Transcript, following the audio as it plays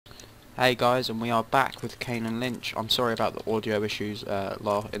Hey guys, and we are back with Kane and Lynch. I'm sorry about the audio issues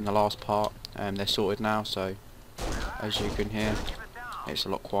in the last part. They're sorted now, so as you can hear, it's a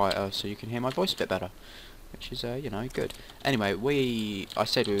lot quieter, so you can hear my voice a bit better, which is, you know, good. Anyway, I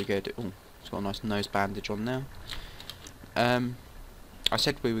said we were going to... Oh, it's got a nice nose bandage on now. I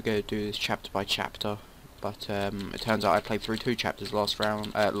said we were going to do this chapter by chapter, but it turns out I played through 2 chapters last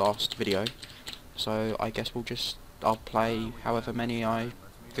video, so I guess I'll play however many I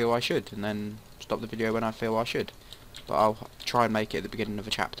feel I should, and then stop the video when I feel I should. But I'll try and make it at the beginning of a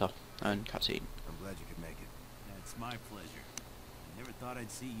chapter and cutscene. I'm glad you could make it. It's my pleasure. I never thought I'd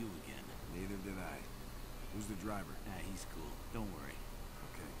see you again. Neither did I. Who's the driver? He's cool. Don't worry.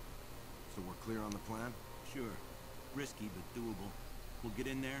 Okay. So we're clear on the plan? Sure. Risky, but doable. We'll get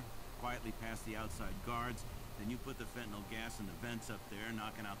in there, quietly past the outside guards, then you put the fentanyl gas in the vents up there,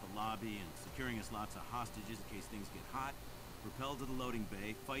 knocking out the lobby and securing us lots of hostages in case things get hot. Propel to the loading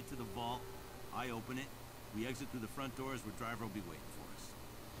bay, fight to the vault. I open it. We exit through the front doors where driver will be waiting for us.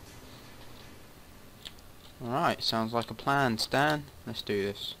 Alright, sounds like a plan, Stan. Let's do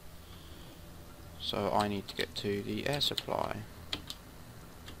this. So I need to get to the air supply.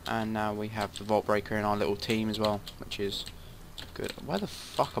 And now we have the vault breaker in our little team as well, which is good. Where the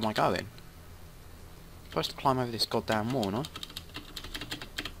fuck am I going? I'm supposed to climb over this goddamn wall, no?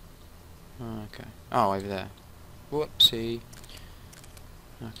 Okay. Oh, over there. Whoopsie.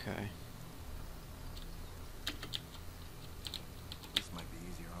 Okay. This might be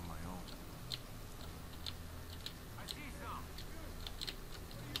easier on my own. I see some.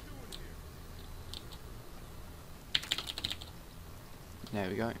 There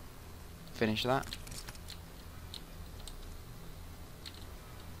we go. Finish that.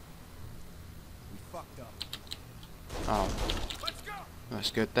 We fucked up. Oh. Let's go. That's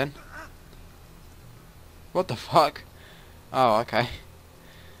good then. What the fuck? Oh, okay.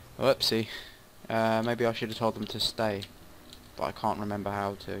 Whoopsie. Maybe I should have told them to stay. But I can't remember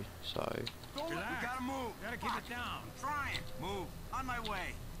how to, so... Relax. We gotta move. Gotta keep it down. I'm trying. Move. On my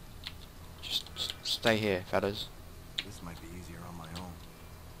way. Just stay here, fellas. This might be easier on my own.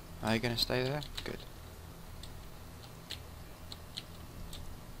 Are you gonna stay there? Good.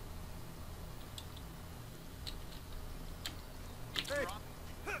 Hey.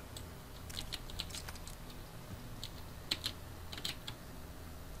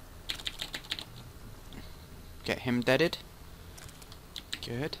 Get him deaded.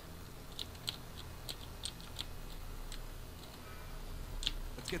 Good.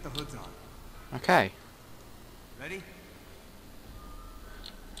 Let's get the hoods on. Okay. Ready?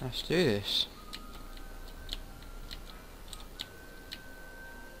 Let's do this.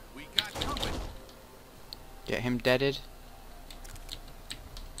 We got company. Get him deaded.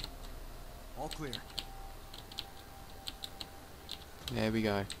 All clear. There we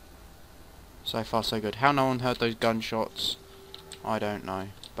go. So far so good. How no one heard those gunshots, I don't know.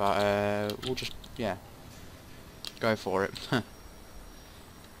 But we'll just, yeah, go for it.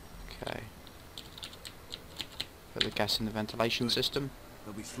 Okay. Put the gas in the ventilation system.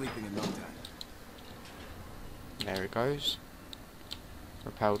 They'll be sleeping in no time. There it goes.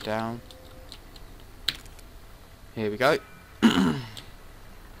 Rappel down. Here we go.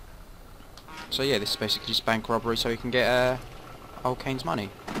 So yeah, this is basically just bank robbery so we can get old Kane's money.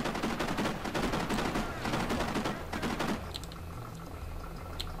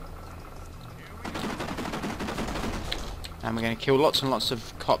 And we're going to kill lots and lots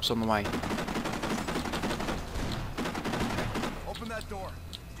of cops on the way. Open that door.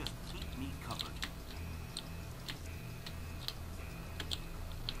 Just keep me covered.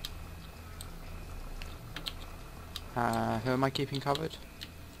 Who am I keeping covered?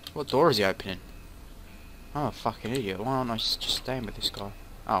 What door is he opening? I'm a fucking idiot. Why aren't I just staying with this guy?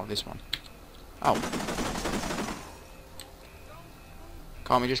 Oh, this one. Oh.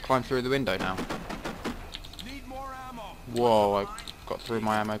 Can't we just climb through the window now? Need more ammo. Whoa, I got through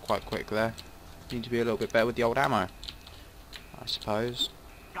my ammo quite quick there. Need to be a little bit better with the old ammo, I suppose.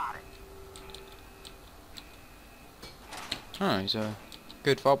 Got it. Oh, he's a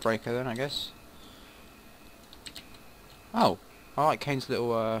good vault breaker then, I guess. Oh, I like Kane's little,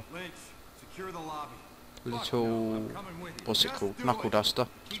 Lynch, secure the lobby. little, what's it called? Knuckle duster.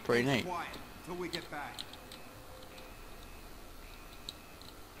 It's pretty neat. Quiet till we get back.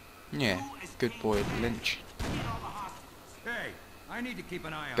 Yeah, good boy, Lynch. Hey, I need to keep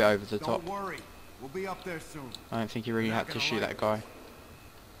an eye Bit over the top. Don't worry. We'll be up there soon. I don't think he really had to shoot that guy.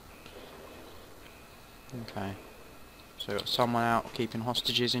 Okay. So got someone out keeping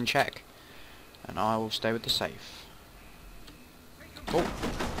hostages in check, and I will stay with the safe. Oh.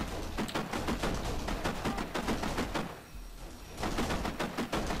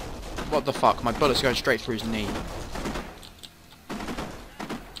 What the fuck? My bullet's going straight through his knee.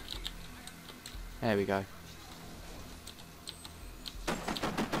 There we go.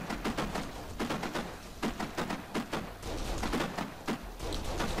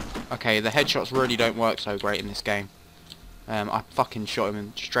 Okay, the headshots really don't work so great in this game. I fucking shot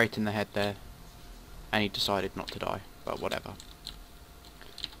him straight in the head there. And he decided not to die, but whatever.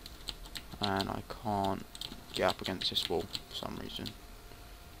 And I can't get up against this wall for some reason.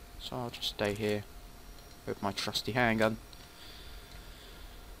 So I'll just stay here with my trusty handgun.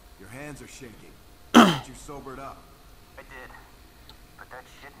 Your hands are shaking. But you sobered up. I did. But that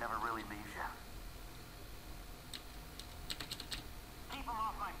shit never really leaves you. Keep him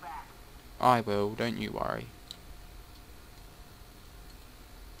off my back. I will, don't you worry.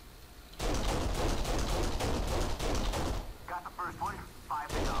 Got the first one. 5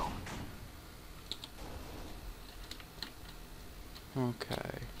 to go.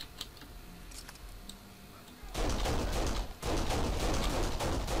 Okay.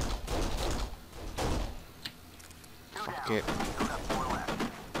 Fuck it. Still got 4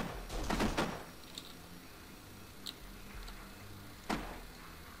 left.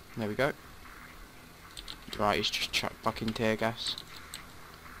 There we go. Right, he's just chucked fucking tear gas.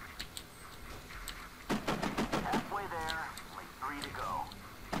 Halfway there. Only 3 to go.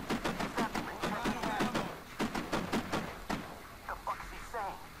 Is that Lynch? The fuck is he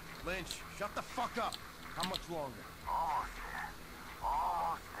saying? Lynch, shut the fuck up. How much longer? Almost there.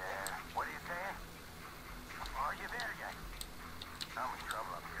 Almost there. What are you saying? Are you there yet? I'm in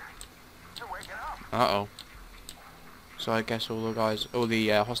trouble up here. You're waking up. Uh-oh. So I guess all the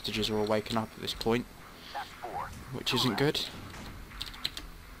hostages are all waking up at this point, That's 4. which isn't good.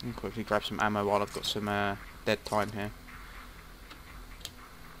 Let me quickly grab some ammo while I've got some dead time here.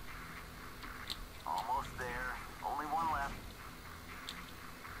 Almost there. Only 1 left.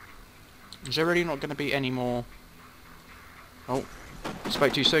 Is there really not going to be any more? Oh,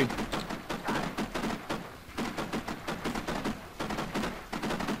 spoke too soon.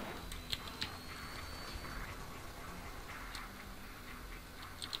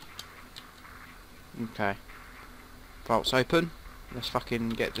 Okay. Vault's open. Let's fucking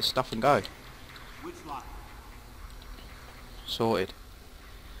get this stuff and go. Which lock? Sorted.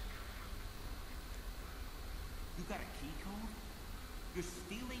 You got a key code? You're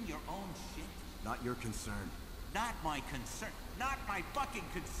stealing your own shit? Not your concern. Not my concern. Not my fucking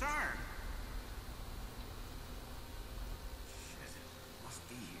concern! Shit. Must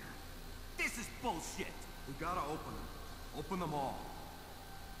be here. This is bullshit! We gotta open them. Open them all.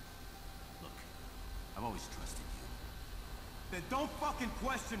 Look, I've always trusted you. Then don't fucking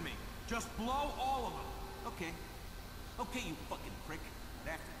question me. Just blow all of them. Okay. Okay, you fucking prick.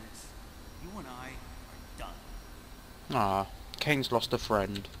 But after this, you and I are done. Ah, Kane's lost a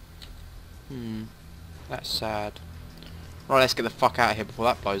friend. That's sad. Right, let's get the fuck out of here before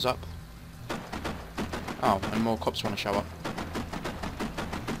that blows up. Oh, and more cops want to show up.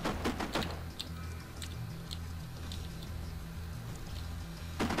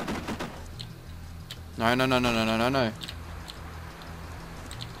 No, no, no, no, no, no, no, no.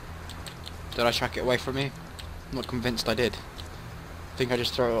 Did I track it away from me? I'm not convinced I did. I think I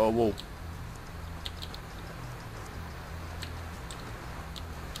just threw it at a wall.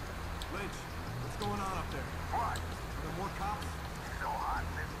 Lynch, what's going on up there? What? Are there more cops? So hot in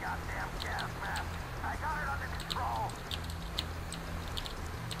this goddamn gas mask. I got it under control.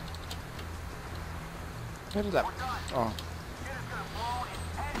 Where did that... We're done. Oh. Shit is gonna blow in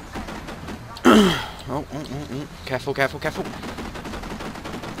 10 seconds. Oh. Careful, careful, careful.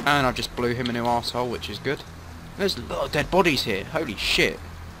 And I just blew him a new arsehole, which is good. There's a lot of dead bodies here. Holy shit.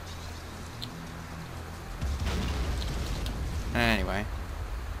 Anyway.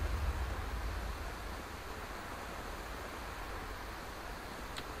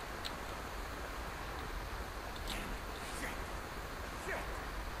 Shit!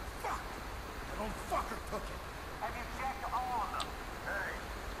 Fuck! That old fucker took it. Have you checked all of them? Hey,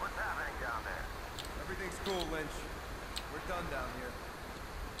 what's happening down there? Everything's cool, Lynch. We're done down here.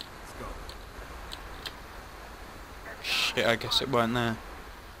 Let's go. Shit, I guess it weren't there.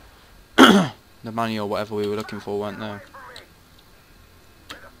 The money or whatever we were looking for weren't there.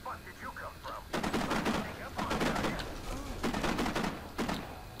 Where the fuck did you come from? Sneak up on you.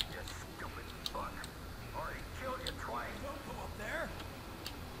 You stupid fuck. Already killed you twice. Don't go up there.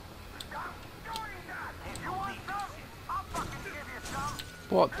 Stop doing that! If you want some, I'll fucking give you some.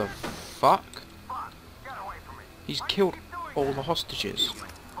 What the fuck? Fuck, get away from me. He's Why do you killed keep doing all that? the hostages. Fuck.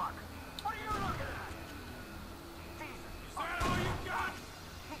 What are you looking at? Jesus. Is that all you got?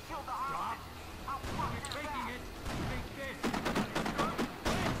 He killed the hostage. I'll fucking taking it. Take this.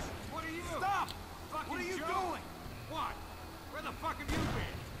 Lynch, what are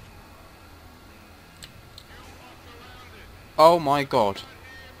Oh my god.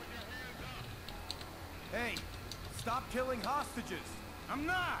 Hey, stop killing hostages. I'm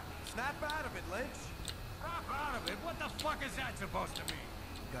not! Snap out of it, Lynch. Snap out of it? What the fuck is that supposed to mean?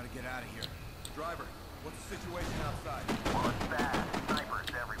 We gotta get out of here. Driver, what's the situation outside? Well, it's bad. Snipers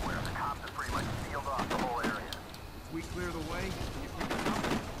everywhere. The cops have pretty much sealed off the whole area. If we clear the way, can you pick us up?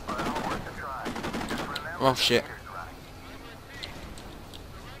 Well, worth a try. Just remember Oh the shit. leader's right.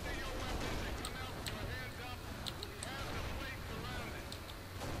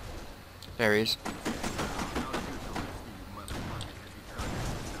 There he is.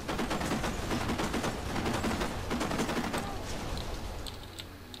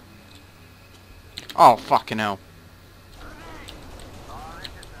 Oh, fucking hell.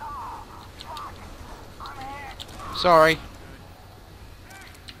 Sorry.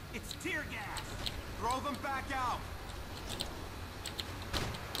 It's tear gas! Throw them back out.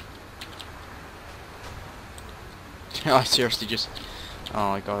 I seriously just... Oh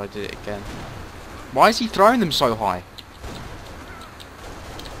my god, I did it again. Why is he throwing them so high?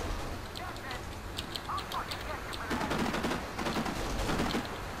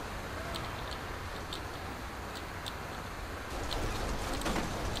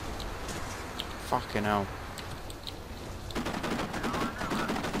 Fucking hell.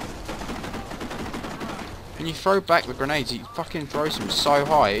 When you throw back the grenades, he fucking throws them so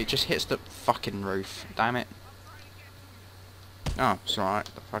high, it just hits the fucking roof. Damn it. Oh, it's alright.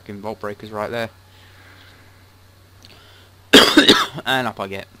 The fucking vault breaker's right there. And up I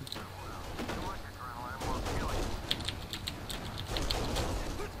get.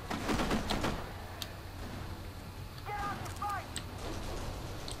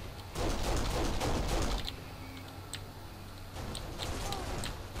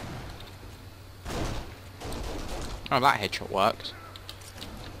 Oh, that headshot worked.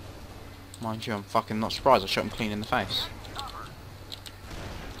 Mind you, I'm fucking not surprised I shot him clean in the face.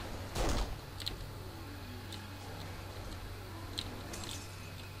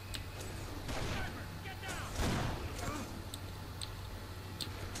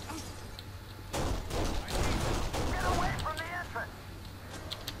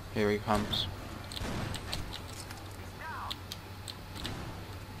 Here he comes.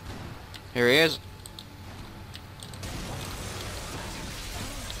 Here he is.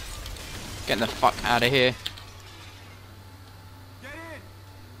 Getting the fuck out of here. Get in.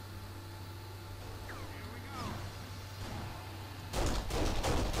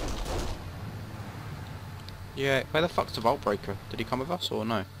 Yeah, where the fuck's the vault breaker? Did he come with us or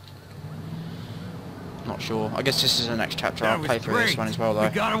no? Not sure. I guess this is the next chapter. I'll play through this one as well though. We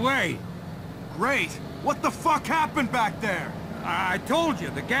got away! Great. What the fuck happened back there? I told you,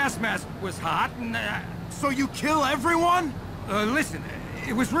 the gas mask was hot and... So you kill everyone? listen,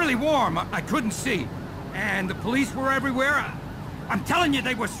 it was really warm. I couldn't see. And the police were everywhere. I'm telling you,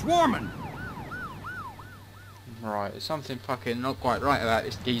 they were swarming. Right, there's something fucking not quite right about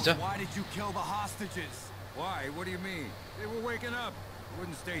this geezer. Why did you kill the hostages? Why? What do you mean? They were waking up.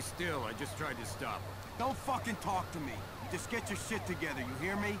 Wouldn't stay still. I just tried to stop them. Don't fucking talk to me. Just get your shit together, you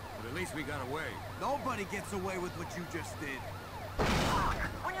hear me? But at least we got away. Nobody gets away with what you just did.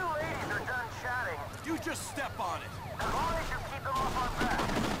 When you ladies are done chatting, You just step on it. as long as you keep them off our back.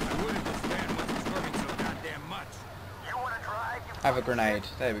 I wouldn't stand what's swimming so goddamn much. You want to drive? You Have a grenade.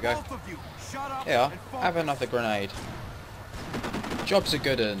 There we go. Both of you, shut up Yeah, and focus. have another grenade. Job's a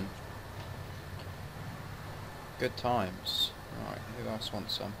good un. Good times. Right, who else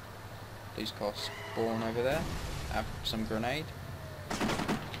wants some? Please call Spawn over there. Have some grenade.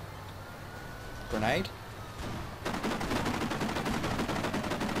 Grenade?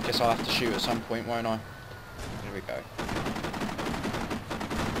 Guess I'll have to shoot at some point, won't I? Here we go.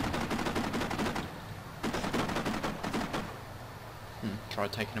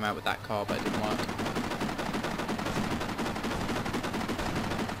 Tried taking him out with that car, but it didn't work.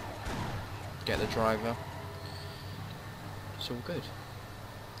 Get the driver. It's all good.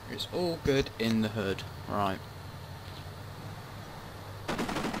 It's all good in the hood. Right.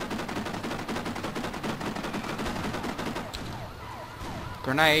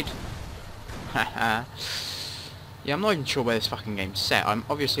 Grenade. Haha. Yeah, I'm not even sure where this fucking game's set.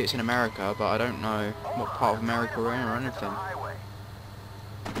 Obviously it's in America, but I don't know what part of America we're in or anything. highway.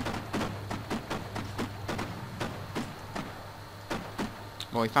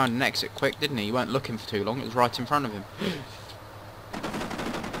 Well, he found an exit quick, didn't he? He weren't looking for too long. It was right in front of him.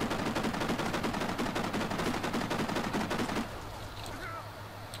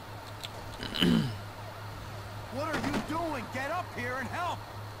 What are you doing? Get up here and help!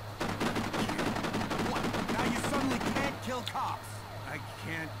 What? Now you suddenly can't kill cops? I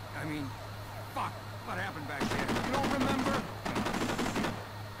can't... I mean... Fuck! What happened back there? You don't remember?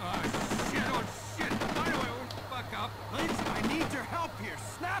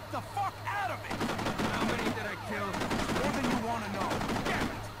 Get the fuck out of it! How many did I kill? More than you want to know. Damn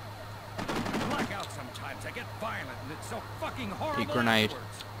it! I black out sometimes. I get violent, and it's so fucking horrible. grenade.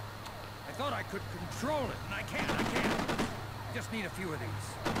 Afterwards. I thought I could control it, and I can't. I just need a few of these.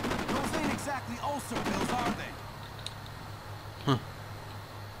 Those ain't exactly ulcer pills, are they?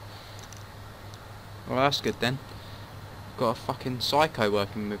 Well, that's good then. Got a fucking psycho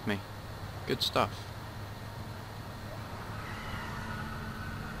working with me. Good stuff.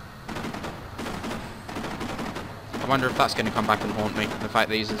 I wonder if that's going to come back and haunt me. The fact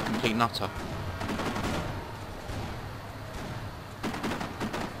that he's a complete nutter.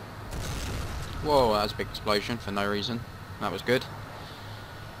 Whoa, that was a big explosion for no reason. That was good.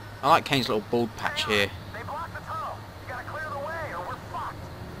 I like Kane's little bald patch here. They blocked the tunnel. You gotta clear the way or we're fucked.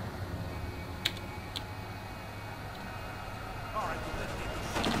 Alright, let's get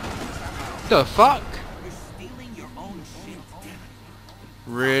this shit. The fuck? You're stealing your own shit.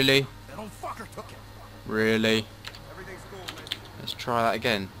 Really? That old fucker took it. Really? Everything's cool, man. Let's try that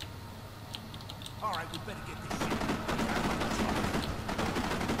again. Alright, we better get this shit.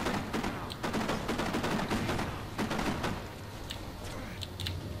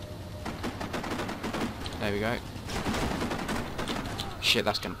 There we go. Shit,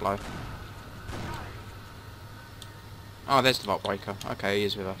 that's gonna blow. Oh, there's the vault breaker. Okay, he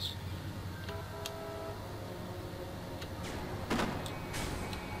is with us.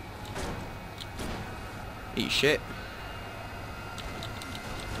 Eat shit.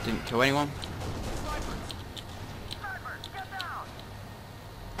 Didn't kill anyone. Sniper, get down.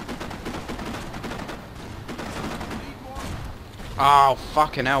 Oh,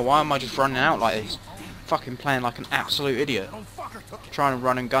 fucking hell, why am I just running out like this? Fucking playing like an absolute idiot. That old fucker took it. Trying to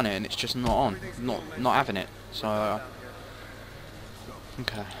run and gun it and it's just not on. Not having it. So,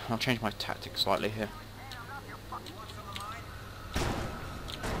 okay, I'll change my tactics slightly here.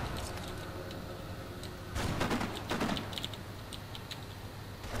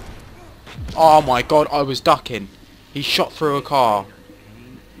 Oh my god, I was ducking. He shot through a car.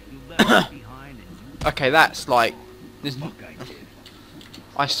 Okay, that's like...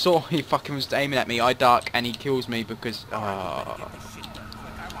 I saw he fucking was aiming at me, I duck, and he kills me because...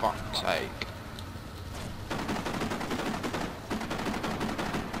 fuck's sake.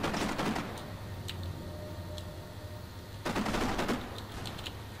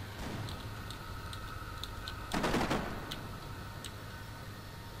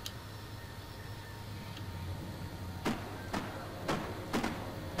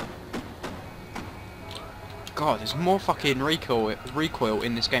 God, there's more fucking recoil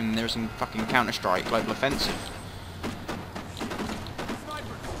in this game than there is in fucking Counter-Strike Global Offensive. I'm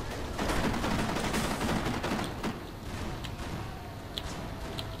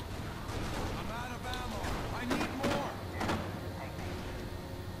out of ammo. I need more.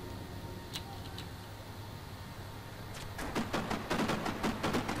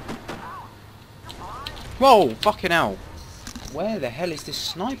 Whoa, fucking hell. Where the hell is this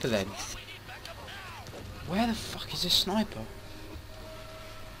sniper then? Where the fuck is this sniper?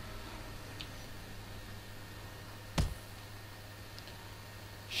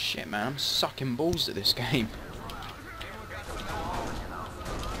 Shit, man, I'm sucking balls at this game.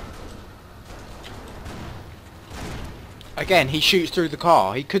 Again, he shoots through the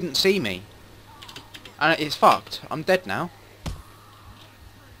car. He couldn't see me. And it's fucked. I'm dead now.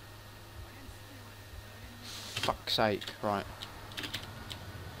 Fuck's sake. Right.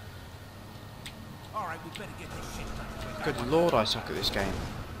 Alright, we better get this shit done. Good lord, I suck at this game.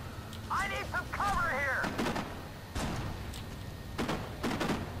 I need some cover here.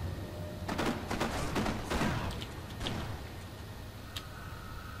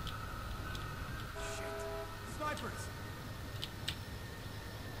 Shit. Snipers.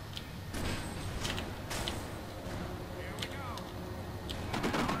 Here we go.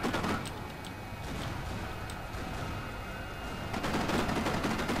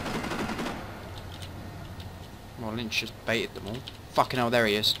 Well, Lynch just baited them all. Fucking hell, there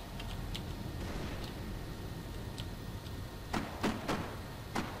he is. I'm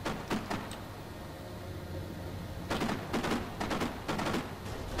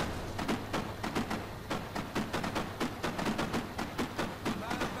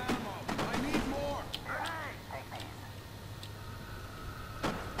out of ammo. I need more. Hey, take these.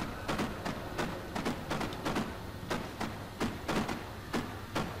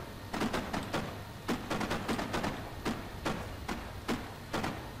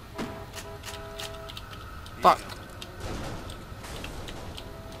 Fuck.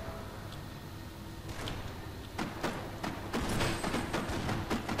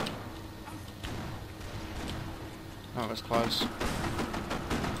 Oh, that's close.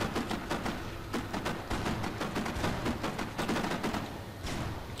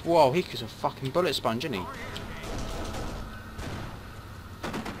 Whoa, he's a fucking bullet sponge, isn't he?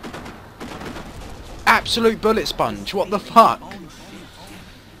 Absolute bullet sponge, what the fuck?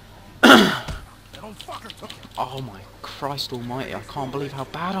 Oh my Christ almighty, I can't believe how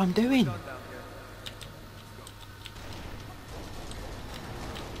bad I'm doing.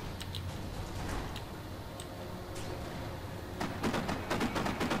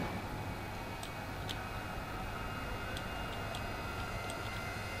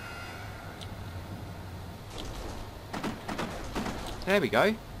 There we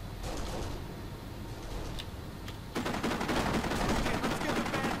go.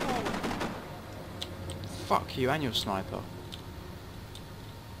 Fuck you and your sniper.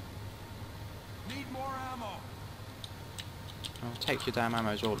 Need more ammo. I'll take your damn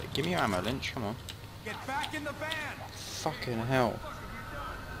ammo as well. Give me your ammo, Lynch, come on. Get back in the van. Fucking hell.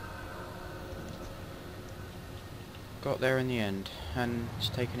 Got there in the end. And he's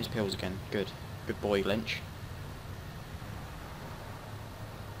taking his pills again. Good. Good boy, Lynch.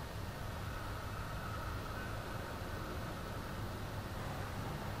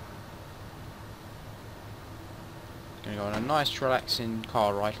 Gonna go on a nice relaxing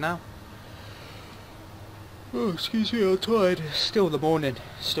car ride now. Oh, excuse me, I'm tired. It's still the morning.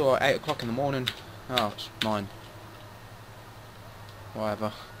 Still at 8 o'clock in the morning. Oh, it's 9.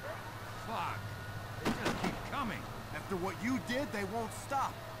 Whatever. Fuck. They just keep coming. After what you did, they won't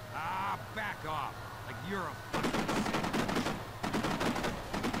stop. Ah, back off. Like you're a fucking saint.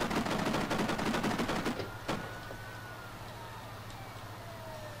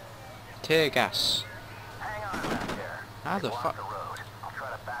 Tear gas. Hang on back there. How the Block fuck? the road. I'll try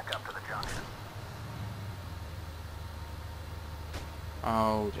to back up to the junction.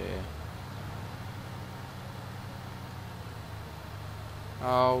 Oh dear.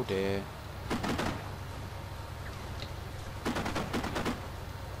 Oh dear.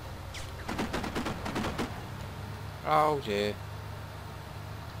 Oh dear.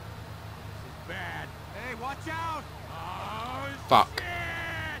 Bad. Hey, watch out! Oh, Fuck.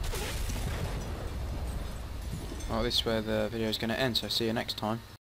 shit! Well, this is where the video is going to end, so see you next time.